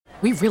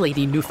We really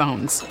need new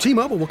phones.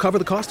 T-Mobile will cover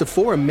the cost of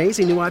 4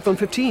 amazing new iPhone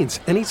 15s,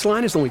 and each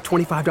line is only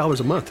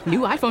 $25 a month. New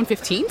iPhone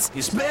 15s?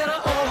 It's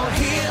better over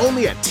here.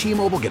 Only at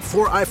T-Mobile, get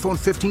 4 iPhone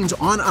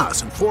 15s on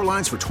us and 4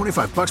 lines for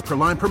 $25 per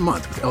line per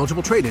month with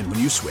eligible trade-in when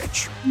you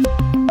switch.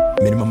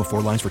 Minimum of 4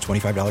 lines for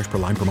 $25 per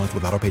line per month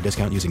with autopay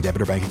discount using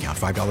debit or bank account.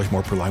 $5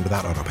 more per line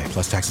without autopay,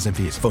 plus taxes and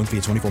fees. Phone fee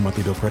at 24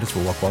 monthly bill credits for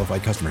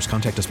well-qualified customers.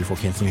 Contact us before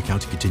canceling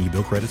account to continue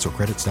bill credits or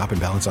credit stop and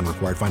balance on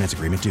required finance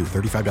agreement due.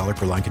 $35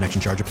 per line connection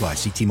charge applies.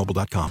 See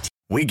T-Mobile.com.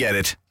 We get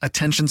it.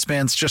 Attention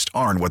spans just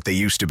aren't what they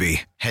used to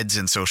be. Heads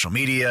in social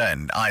media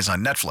and eyes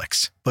on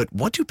Netflix. But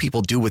what do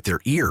people do with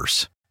their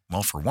ears?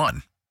 Well, for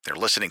one, they're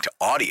listening to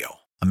audio.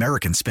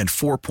 Americans spend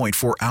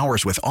 4.4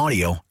 hours with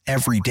audio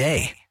every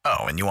day.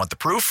 Oh, and you want the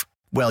proof?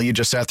 Well, you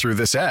just sat through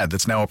this ad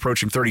that's now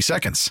approaching 30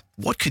 seconds.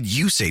 What could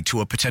you say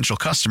to a potential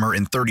customer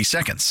in 30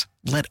 seconds?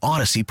 Let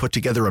Odyssey put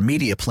together a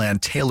media plan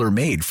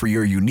tailor-made for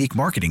your unique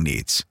marketing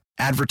needs.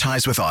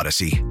 Advertise with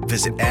Odyssey.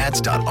 Visit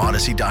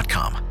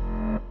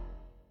ads.odyssey.com.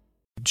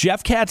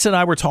 Jeff Katz and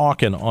I were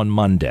talking on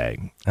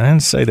Monday. I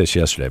didn't say this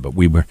yesterday, but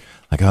we were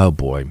like, oh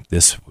boy,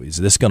 is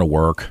this going to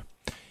work?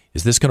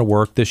 Is this going to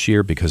work this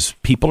year? Because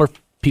people are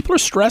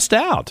stressed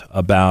out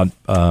about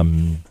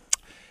the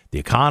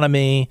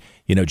economy.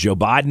 You know, Joe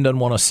Biden doesn't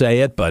want to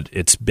say it, but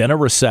it's been a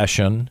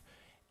recession,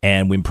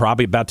 and we're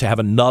probably about to have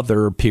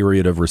another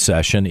period of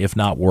recession, if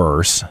not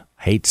worse. I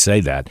hate to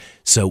say that.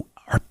 So,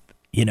 our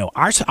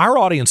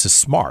audience is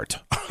smart.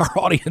 Our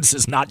audience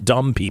is not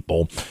dumb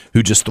people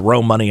who just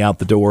throw money out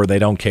the door. They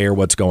don't care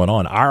what's going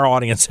on. Our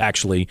audience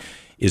actually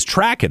is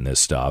tracking this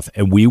stuff,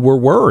 and we were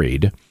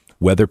worried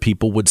whether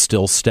people would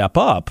still step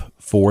up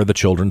for the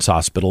Children's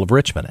Hospital of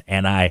Richmond.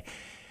 And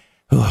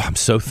I'm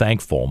so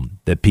thankful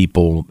that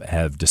people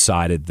have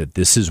decided that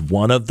this is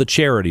one of the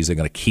charities they're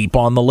going to keep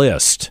on the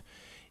list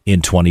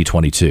in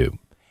 2022.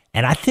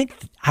 And I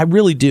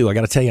really do. I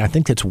got to tell you, I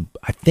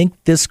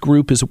think this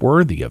group is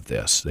worthy of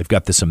this. They've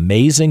got this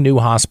amazing new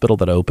hospital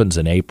that opens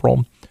in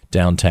April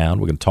downtown.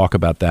 We're going to talk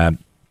about that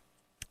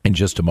in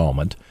just a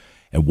moment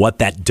and what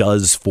that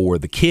does for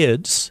the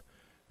kids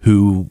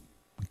who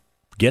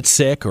get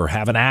sick or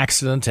have an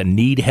accident and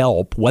need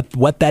help,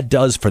 what that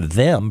does for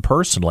them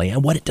personally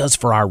and what it does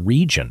for our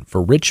region,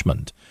 for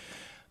Richmond. I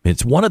mean,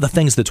 it's one of the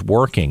things that's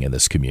working in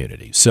this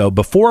community. So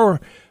before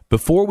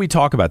we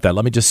talk about that,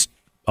 let me just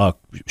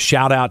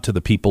shout out to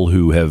the people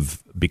who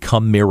have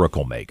become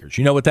miracle makers.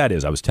 You know what that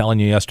is? I was telling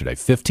you yesterday,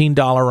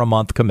 $15 a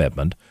month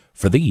commitment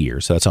for the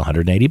year. So that's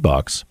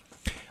 $180.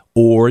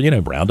 Or,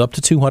 round up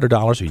to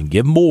 $200. You can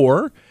give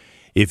more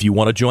if you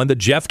want to join the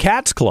Jeff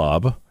Katz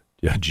Club.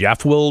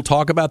 Jeff will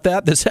talk about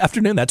that this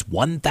afternoon. That's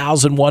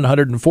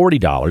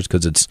 $1,140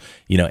 because it's,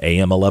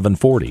 AM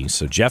 1140.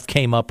 So Jeff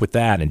came up with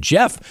that. And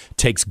Jeff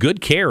takes good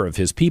care of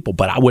his people.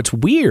 But what's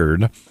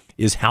weird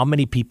is how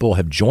many people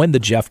have joined the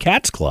Jeff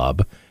Katz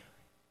Club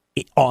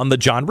on the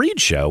John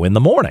Reed Show in the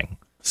morning.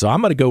 So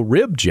I'm going to go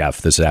rib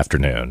Jeff this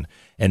afternoon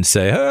and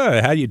say, hey,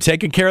 how you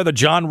taking care of the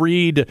John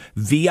Reed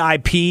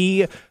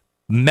VIP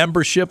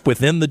membership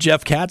within the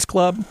Jeff Katz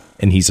Club?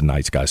 And he's a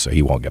nice guy, so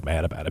he won't get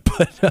mad about it.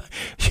 But,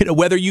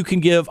 whether you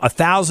can give a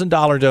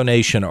 $1,000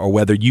 donation or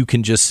whether you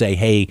can just say,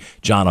 hey,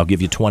 John, I'll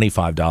give you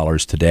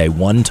 $25 today,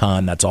 one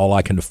time, that's all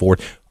I can afford.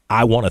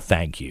 I want to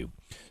thank you.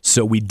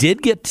 So we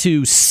did get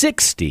to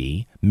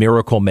 60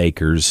 miracle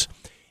makers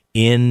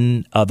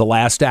in the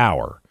last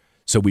hour.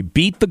 So we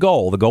beat the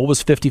goal. The goal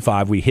was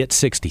 55. We hit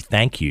 60.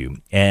 Thank you.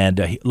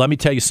 And let me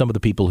tell you some of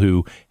the people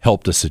who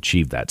helped us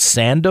achieve that.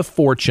 Sanda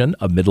Fortune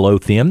of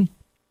Midlothian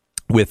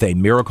with a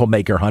Miracle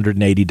Maker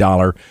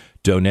 $180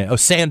 donation. Oh,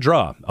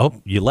 Sandra.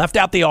 Oh, you left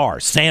out the R.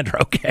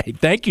 Sandra. Okay.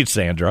 Thank you,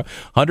 Sandra.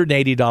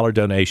 $180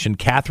 donation.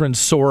 Catherine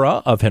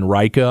Sora of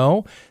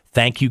Henrico.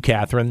 Thank you,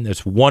 Catherine.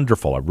 It's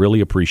wonderful. I really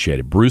appreciate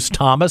it. Bruce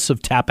Thomas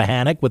of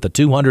Tappahannock with a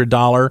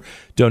 $200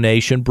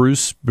 donation.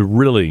 Bruce,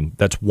 really,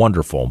 that's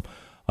wonderful.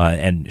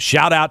 And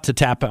shout out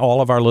to all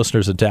of our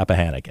listeners in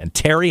Tappahannock. And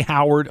Terry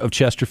Howard of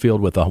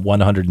Chesterfield with a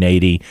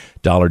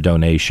 $180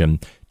 donation.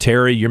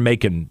 Terry, you're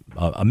making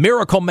a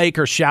miracle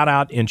maker shout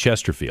out in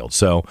Chesterfield.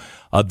 So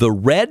the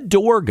Red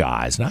Door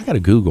guys, and I got to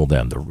Google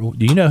them.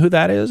 Do you know who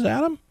that is,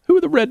 Adam? Who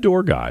are the Red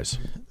Door guys?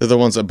 They're the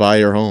ones that buy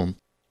your home.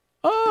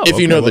 Oh, if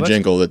you know the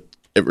jingle that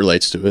it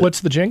relates to it. What's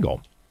the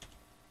jingle?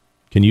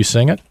 Can you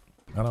sing it?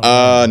 No.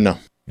 All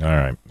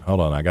right.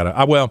 Hold on. I got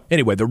to. Well,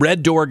 anyway, the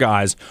Red Door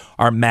guys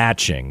are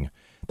matching.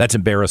 That's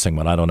embarrassing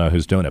when I don't know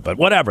who's doing it. But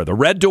whatever. The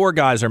Red Door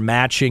guys are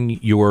matching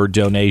your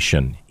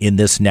donation in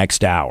this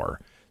next hour.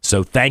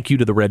 So thank you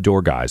to the Red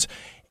Door guys.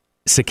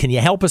 So can you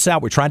help us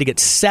out? We're trying to get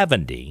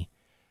 70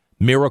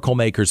 miracle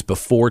makers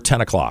before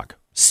 10 o'clock.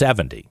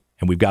 70.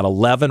 And we've got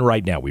 11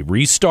 right now. We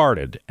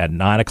restarted at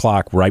 9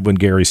 o'clock right when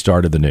Gary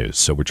started the news.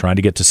 So we're trying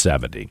to get to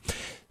 70.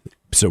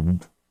 So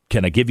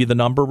can I give you the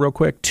number real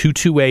quick?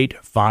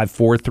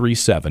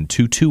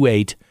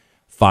 228-5437.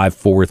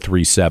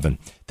 228-5437.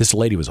 This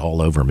lady was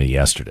all over me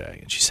yesterday.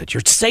 And she said,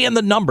 you're saying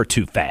the number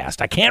too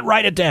fast. I can't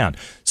write it down.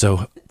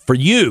 So for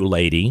you,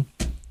 lady,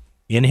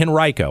 in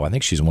Henrico, I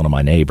think she's one of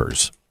my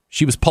neighbors.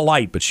 She was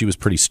polite, but she was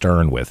pretty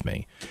stern with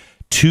me.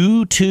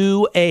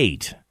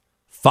 228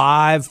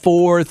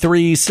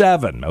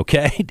 5437,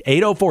 okay?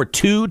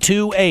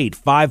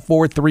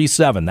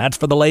 804-228-5437. That's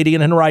for the lady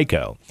in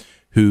Henrico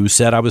who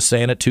said I was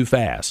saying it too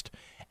fast.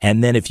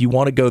 And then if you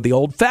want to go the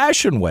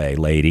old-fashioned way,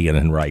 lady in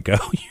Henrico,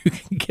 you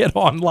can get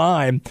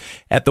online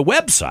at the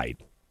website.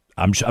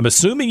 I'm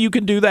assuming you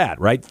can do that,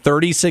 right?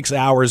 36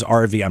 Hours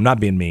RV. I'm not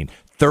being mean.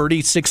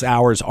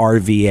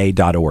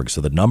 36hoursrva.org.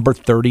 So the number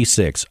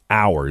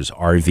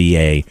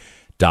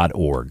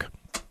 36hoursrva.org.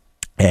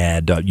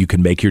 And you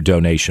can make your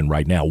donation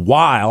right now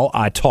while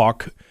I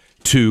talk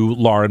to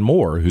Lauren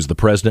Moore, who's the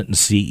president and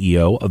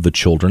CEO of the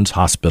Children's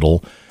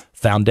Hospital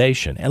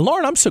Foundation. And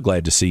Lauren, I'm so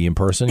glad to see you in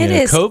person.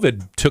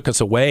 COVID took us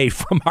away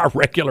from our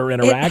regular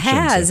interactions. It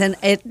has, and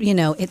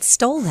it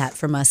stole that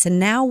from us, and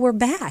now we're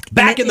back.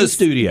 Back in the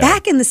studio.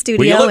 Back in the studio.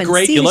 Well, you look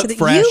great. You look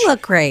fresh. You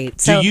look great.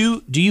 So,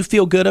 do you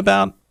feel good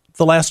about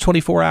the last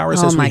 24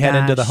 hours as we head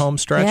into the home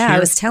stretch here? I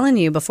was telling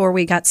you before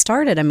we got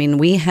started. I mean,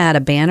 we had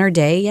a banner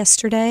day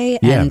yesterday,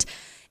 and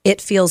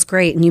it feels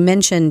great. And you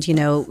mentioned,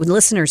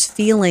 listeners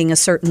feeling a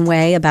certain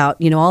way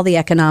about, all the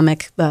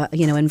economic,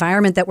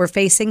 environment that we're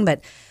facing.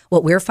 But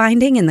what we're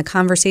finding in the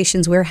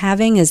conversations we're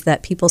having is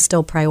that people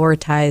still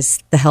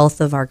prioritize the health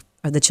of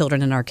the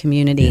children in our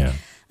community. Yeah.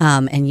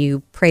 And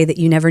you pray that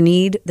you never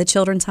need the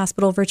Children's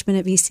Hospital of Richmond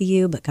at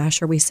VCU, but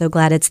gosh, are we so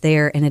glad it's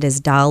there. And it is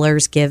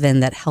dollars given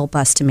that help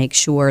us to make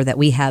sure that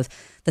we have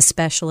the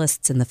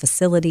specialists and the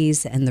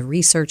facilities and the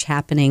research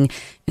happening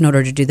in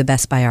order to do the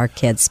best by our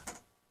kids.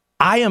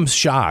 I am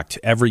shocked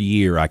every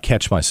year. I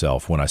catch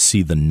myself when I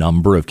see the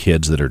number of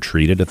kids that are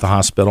treated at the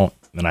hospital.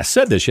 And I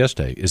said this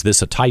yesterday, is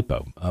this a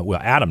typo? Well,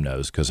 Adam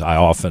knows because I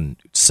often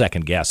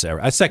second guess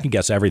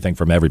everything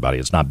from everybody.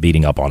 It's not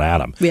beating up on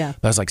Adam. Yeah.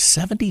 But I was like,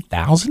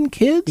 70,000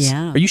 kids?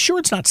 Yeah. Are you sure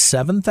it's not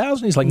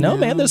 7,000? He's like, no,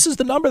 man, this is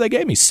the number they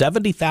gave me,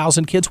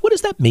 70,000 kids. What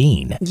does that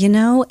mean?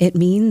 It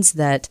means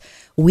that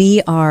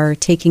we are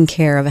taking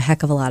care of a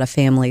heck of a lot of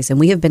families, and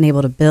we have been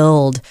able to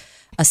build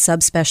a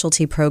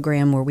subspecialty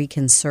program where we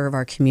can serve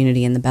our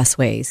community in the best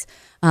ways.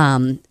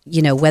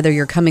 Whether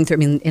you're coming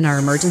through, in our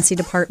emergency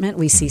department,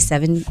 we see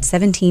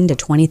 17 to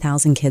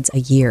 20,000 kids a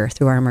year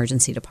through our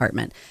emergency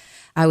department.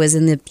 I was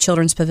in the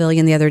Children's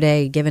Pavilion the other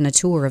day giving a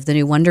tour of the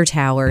new Wonder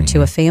Tower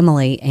to a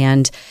family,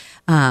 and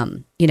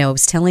I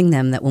was telling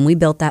them that when we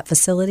built that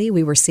facility,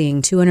 we were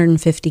seeing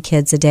 250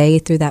 kids a day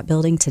through that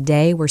building.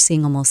 Today, we're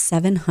seeing almost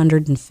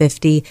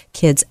 750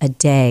 kids a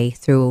day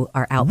through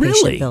our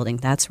outpatient building.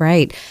 That's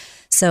right.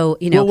 So,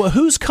 Well,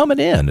 who's coming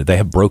in? Do they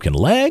have broken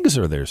legs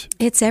or there's...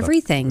 It's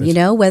everything,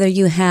 whether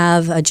you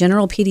have a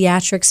general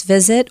pediatrics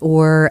visit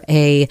or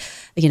a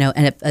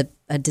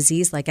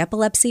disease like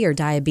epilepsy or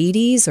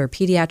diabetes or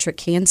pediatric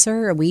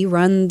cancer. We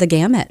run the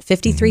gamut,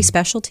 53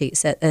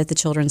 specialties at the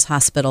Children's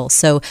Hospital.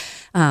 So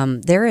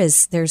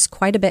there's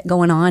quite a bit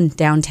going on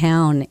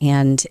downtown,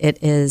 and it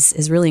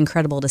is really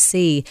incredible to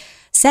see.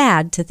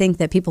 Sad to think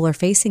that people are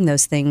facing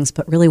those things,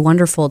 but really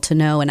wonderful to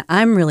know. And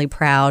I'm really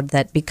proud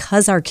that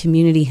because our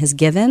community has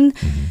given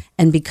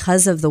and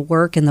because of the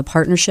work and the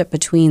partnership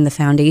between the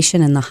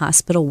foundation and the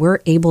hospital, we're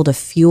able to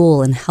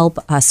fuel and help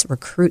us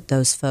recruit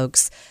those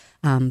folks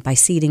by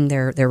seeding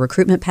their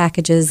recruitment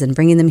packages and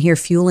bringing them here,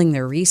 fueling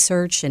their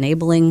research,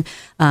 enabling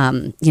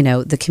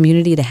the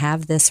community to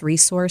have this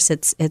resource.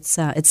 It's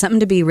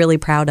something to be really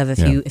proud of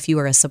if you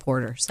are a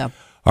supporter. So,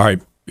 all right.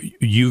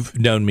 You've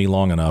known me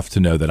long enough to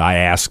know that I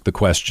ask the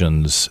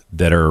questions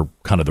that are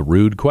kind of the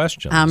rude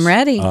questions. I'm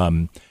ready.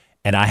 And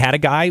I had a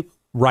guy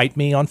write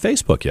me on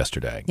Facebook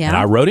yesterday, and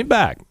I wrote him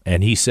back,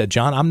 and he said,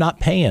 John, I'm not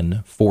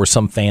paying for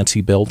some fancy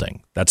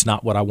building. That's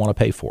not what I want to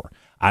pay for.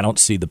 I don't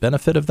see the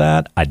benefit of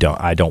that. I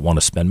don't want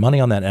to spend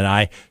money on that. And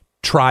I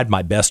tried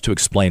my best to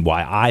explain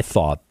why I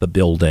thought the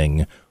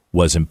building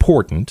was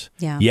important.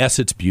 Yeah. Yes,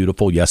 it's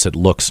beautiful. Yes, it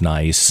looks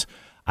nice.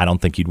 I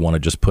don't think you'd want to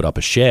just put up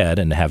a shed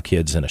and have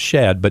kids in a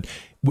shed. But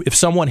if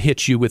someone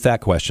hits you with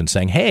that question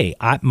saying, hey,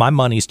 my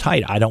money's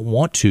tight, I don't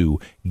want to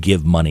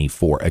give money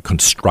for a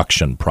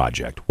construction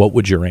project, what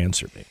would your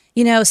answer be?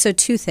 So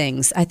two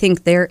things. I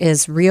think there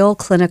is real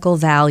clinical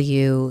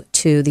value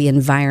to the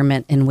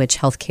environment in which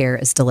healthcare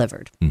is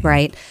delivered,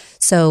 right?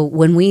 So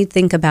when we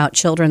think about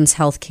children's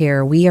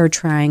healthcare, we are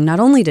trying not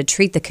only to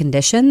treat the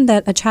condition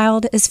that a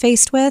child is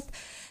faced with,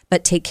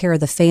 but take care of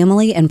the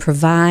family and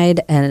provide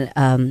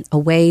a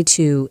way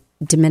to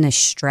diminish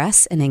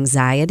stress and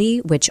anxiety,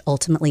 which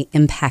ultimately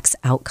impacts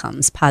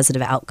outcomes,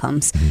 positive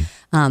outcomes.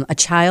 A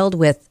child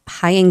with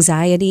high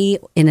anxiety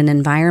in an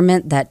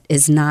environment that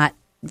is not,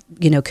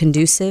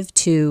 conducive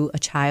to a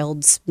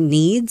child's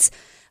needs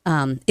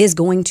is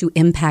going to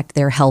impact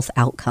their health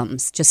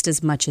outcomes just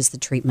as much as the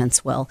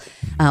treatments will.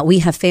 We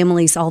have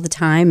families all the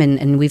time,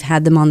 and we've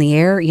had them on the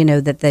air,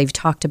 that they've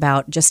talked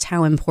about just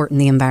how important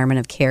the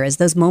environment of care is.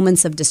 Those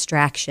moments of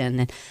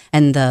distraction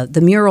and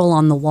the mural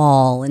on the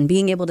wall and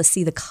being able to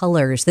see the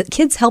colors that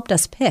kids helped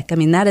us pick. I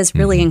mean, that is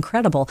really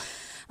incredible.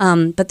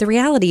 But the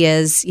reality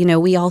is,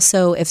 we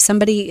also, if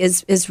somebody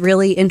is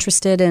really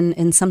interested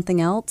in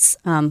something else,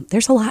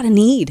 there's a lot of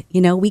need.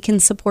 We can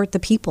support the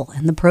people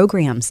and the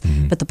programs,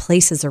 but the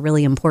places are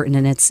really important.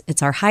 And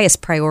it's our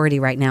highest priority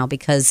right now,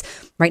 because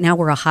right now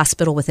we're a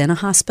hospital within a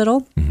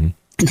hospital.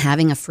 And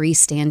having a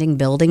freestanding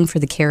building for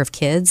the care of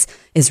kids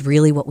is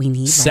really what we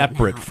need.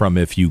 Separate from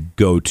if you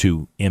go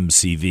to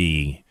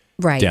MCV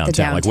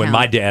downtown. Like when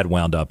my dad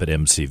wound up at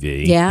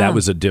MCV, that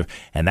was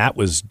and that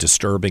was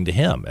disturbing to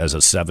him as a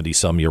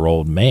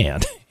 70-some-year-old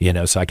man.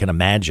 So I can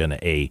imagine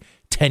a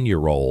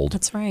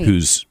 10-year-old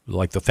who's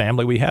like the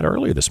family we had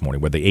earlier this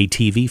morning, where the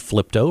ATV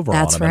flipped over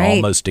on him and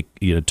almost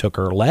took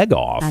her leg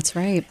off. That's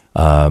right.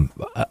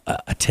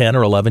 A 10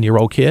 or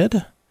 11-year-old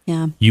kid.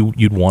 Yeah.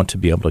 You'd want to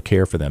be able to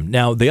care for them.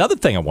 Now, the other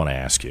thing I want to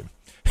ask you,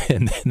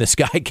 and this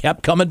guy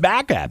kept coming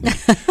back at me.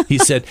 He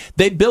said,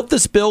 they built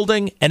this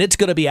building and it's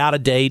going to be out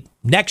of date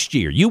next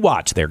year. You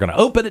watch. They're going to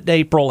open it in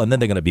April and then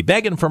they're going to be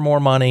begging for more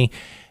money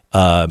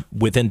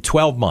within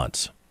 12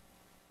 months.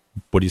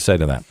 What do you say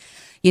to that?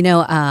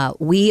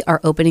 We are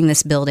opening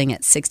this building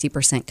at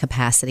 60%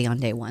 capacity on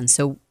day one.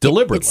 So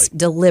deliberately. It's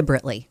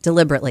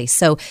deliberately.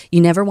 So you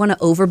never want to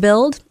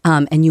overbuild,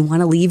 and you want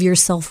to leave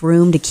yourself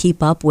room to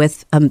keep up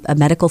with a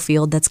medical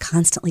field that's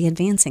constantly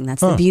advancing.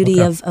 That's the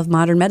beauty of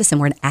modern medicine.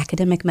 We're an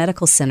academic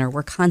medical center.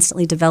 We're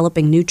constantly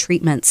developing new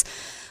treatments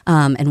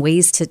and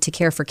ways to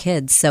care for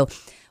kids. So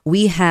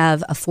we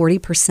have a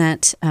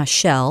 40%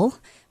 shell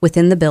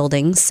within the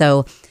building.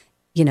 So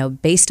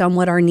based on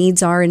what our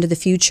needs are into the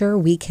future,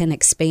 we can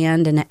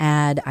expand and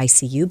add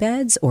ICU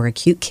beds or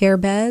acute care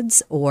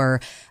beds, or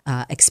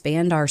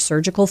expand our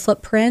surgical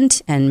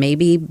footprint. And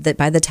maybe that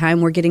by the time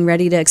we're getting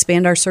ready to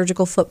expand our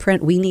surgical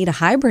footprint, we need a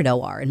hybrid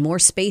OR and more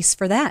space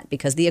for that,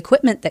 because the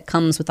equipment that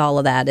comes with all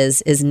of that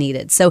is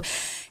needed. So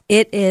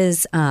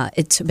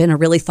it's been a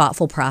really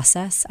thoughtful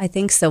process, I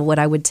think. So what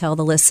I would tell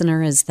the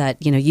listener is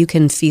that, you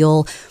can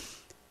feel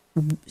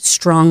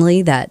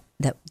strongly that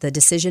the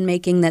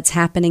decision-making that's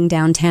happening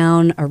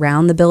downtown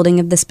around the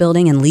building of this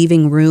building and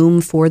leaving room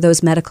for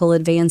those medical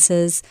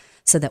advances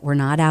so that we're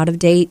not out of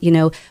date,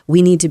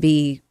 we need to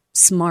be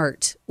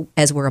smart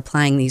as we're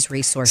applying these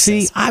resources.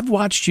 See, I've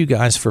watched you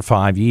guys for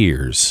 5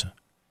 years,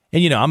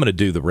 and, I'm going to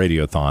do the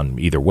Radiothon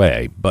either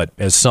way, but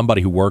as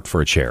somebody who worked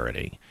for a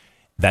charity,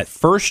 that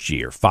first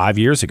year, 5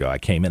 years ago, I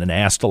came in and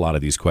asked a lot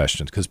of these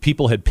questions because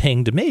people had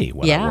pinged me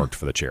when I worked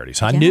for the charity.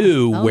 So I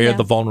knew where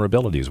the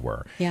vulnerabilities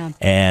were. Yeah.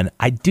 And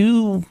I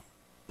do,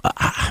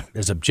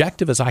 as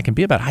objective as I can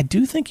be about it, I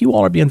do think you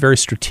all are being very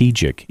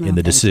strategic in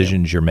the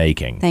decisions you're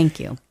making. Thank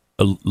you.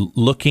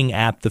 Looking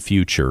at the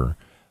future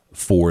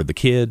for the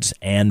kids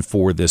and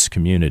for this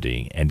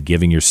community and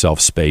giving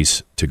yourself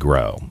space to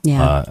grow.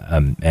 Yeah.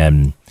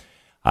 And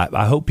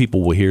I hope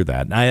people will hear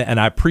that. And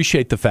I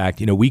appreciate the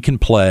fact, we can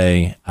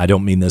play, I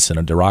don't mean this in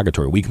a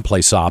derogatory, we can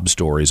play sob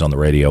stories on the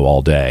radio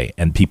all day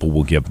and people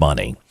will give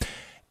money.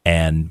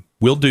 And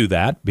we'll do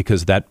that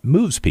because that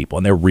moves people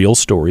and they're real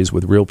stories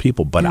with real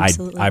people. But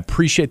I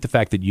appreciate the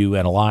fact that you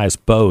and Elias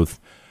both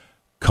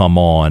come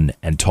on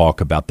and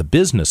talk about the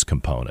business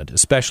component,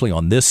 especially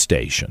on this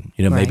station.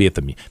 Maybe at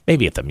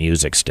the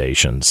music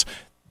stations,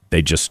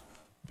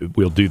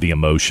 we'll do the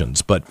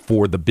emotions, but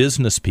for the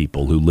business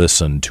people who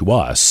listen to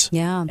us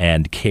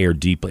and care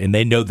deeply, and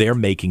they know they're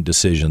making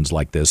decisions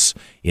like this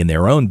in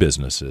their own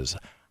businesses,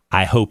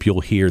 I hope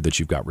you'll hear that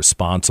you've got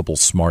responsible,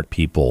 smart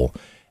people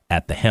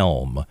at the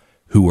helm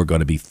who are going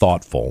to be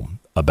thoughtful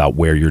about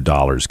where your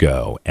dollars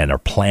go and are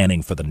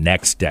planning for the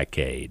next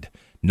decade,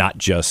 not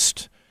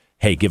just,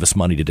 hey, give us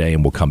money today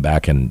and we'll come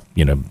back and,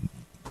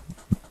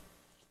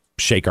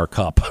 shake our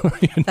cup.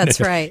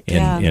 That's right.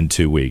 In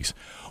 2 weeks.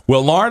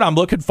 Well, Lauren, I'm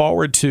looking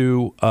forward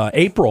to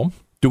April.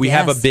 Do we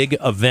have a big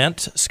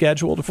event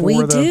scheduled for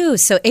We do.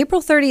 So April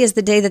 30 is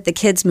the day that the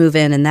kids move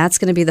in, and that's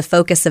going to be the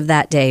focus of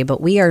that day.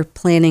 But we are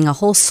planning a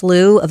whole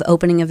slew of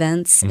opening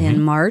events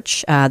in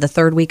March, the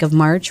third week of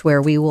March,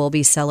 where we will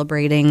be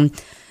celebrating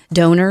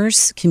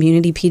donors,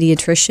 community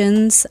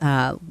pediatricians,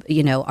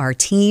 our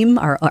team,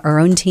 our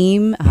own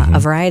team, a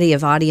variety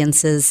of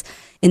audiences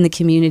in the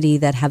community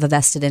that have a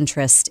vested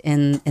interest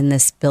in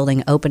this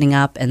building opening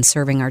up and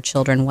serving our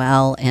children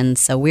well. And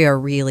so we are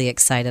really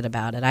excited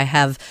about it. I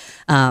have,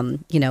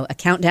 a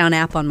countdown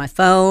app on my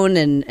phone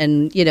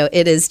and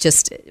it is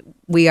just,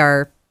 we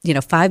are,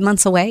 5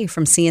 months away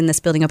from seeing this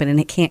building open, and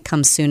it can't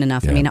come soon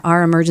enough. I mean,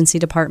 our emergency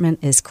department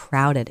is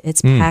crowded.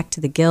 It's packed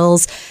to the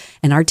gills,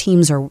 and our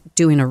teams are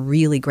doing a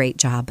really great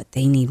job, but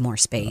they need more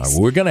space.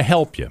 We're going to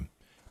help you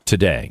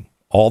today,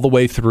 all the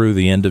way through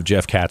the end of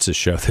Jeff Katz's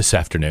show this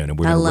afternoon, and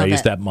we're going to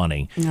raise that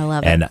money. I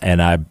love it.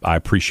 And I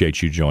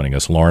appreciate you joining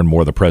us. Lauren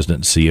Moore, the president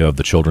and CEO of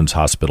the Children's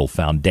Hospital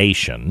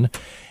Foundation.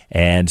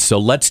 And so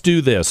let's do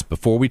this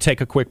before we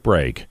take a quick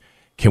break.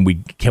 Can we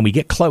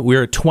get close?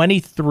 We're at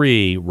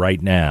 23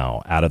 right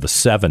now out of the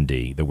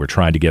 70 that we're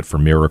trying to get for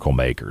Miracle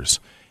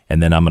Makers.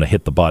 And then I'm going to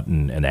hit the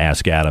button and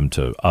ask Adam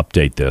to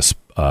update this.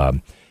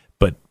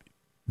 But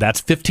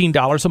that's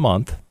 $15 a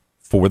month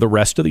for the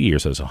rest of the year.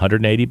 So it's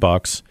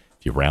 $180.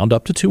 If you round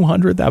up to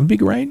 200, that would be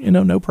great.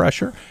 No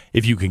pressure.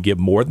 If you can give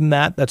more than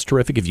that, that's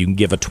terrific. If you can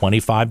give a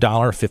 $25,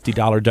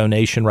 $50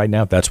 donation right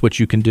now, if that's what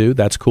you can do,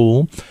 that's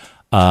cool.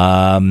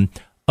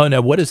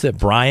 What is it?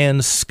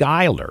 Brian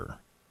Schuyler.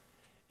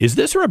 Is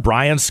this or a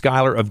Brian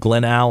Schuyler of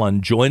Glen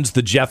Allen joins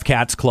the Jeff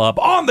Katz Club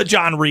on the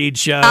John Reed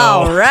Show?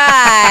 All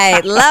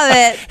right. Love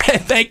it.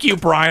 Thank you,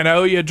 Brian. I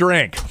owe you a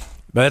drink.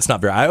 But that's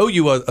not very. I owe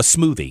you a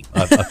smoothie,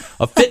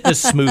 a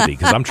fitness smoothie,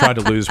 because I'm trying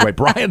to lose weight.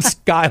 Brian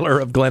Schuyler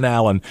of Glen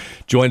Allen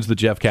joins the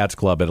Jeff Katz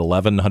Club at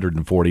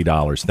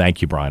 $1,140.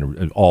 Thank you,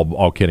 Brian.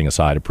 All kidding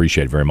aside,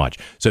 appreciate it very much.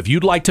 So if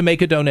you'd like to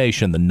make a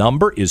donation, the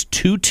number is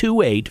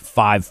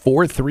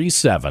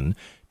 228-5437,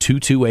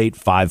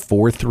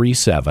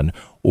 228-5437,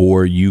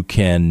 or you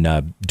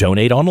can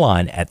donate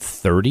online at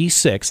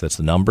 36, that's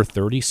the number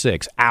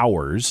 36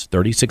 hours,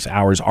 36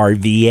 hours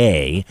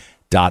RVA.org,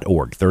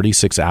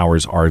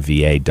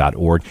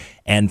 36hoursrva.org.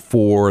 And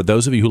for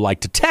those of you who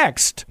like to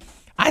text,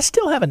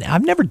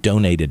 I've never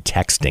donated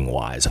texting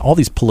wise. All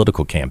these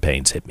political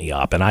campaigns hit me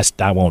up, and I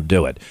won't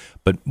do it.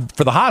 But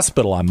for the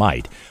hospital, I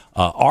might.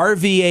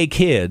 RVA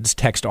Kids,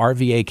 text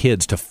RVA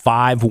Kids to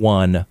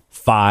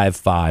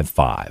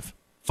 51555.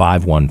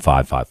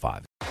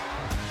 51555.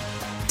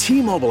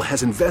 T-Mobile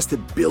has invested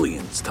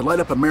billions to light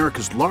up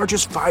America's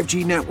largest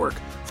 5G network,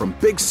 from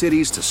big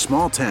cities to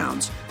small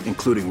towns,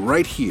 including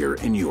right here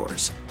in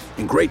yours.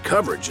 And great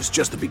coverage is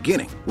just the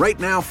beginning. Right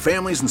now,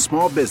 families and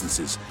small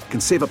businesses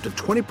can save up to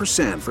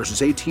 20%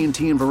 versus AT&T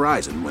and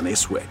Verizon when they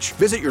switch.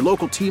 Visit your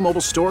local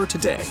T-Mobile store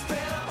today.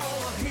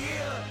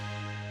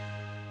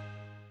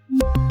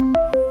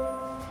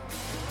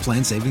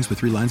 Plan savings with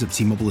 3 lines of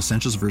T-Mobile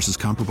Essentials versus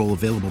comparable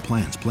available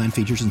plans. Plan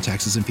features and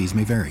taxes and fees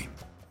may vary.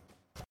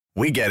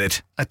 We get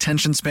it.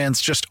 Attention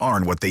spans just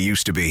aren't what they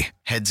used to be.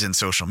 Heads in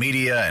social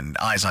media and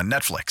eyes on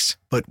Netflix.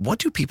 But what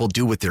do people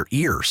do with their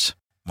ears?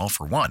 Well,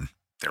 for one,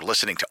 they're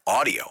listening to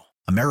audio.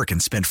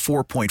 Americans spend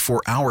 4.4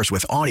 hours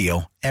with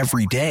audio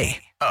every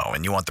day. Oh,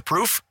 and you want the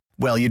proof?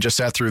 Well, you just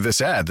sat through this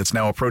ad that's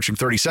now approaching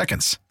 30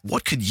 seconds.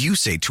 What could you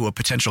say to a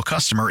potential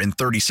customer in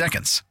 30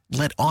 seconds?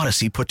 Let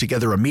Odyssey put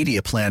together a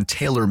media plan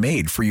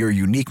tailor-made for your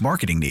unique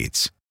marketing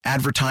needs.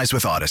 Advertise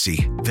with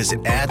Odyssey.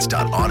 Visit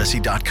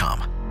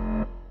ads.odyssey.com.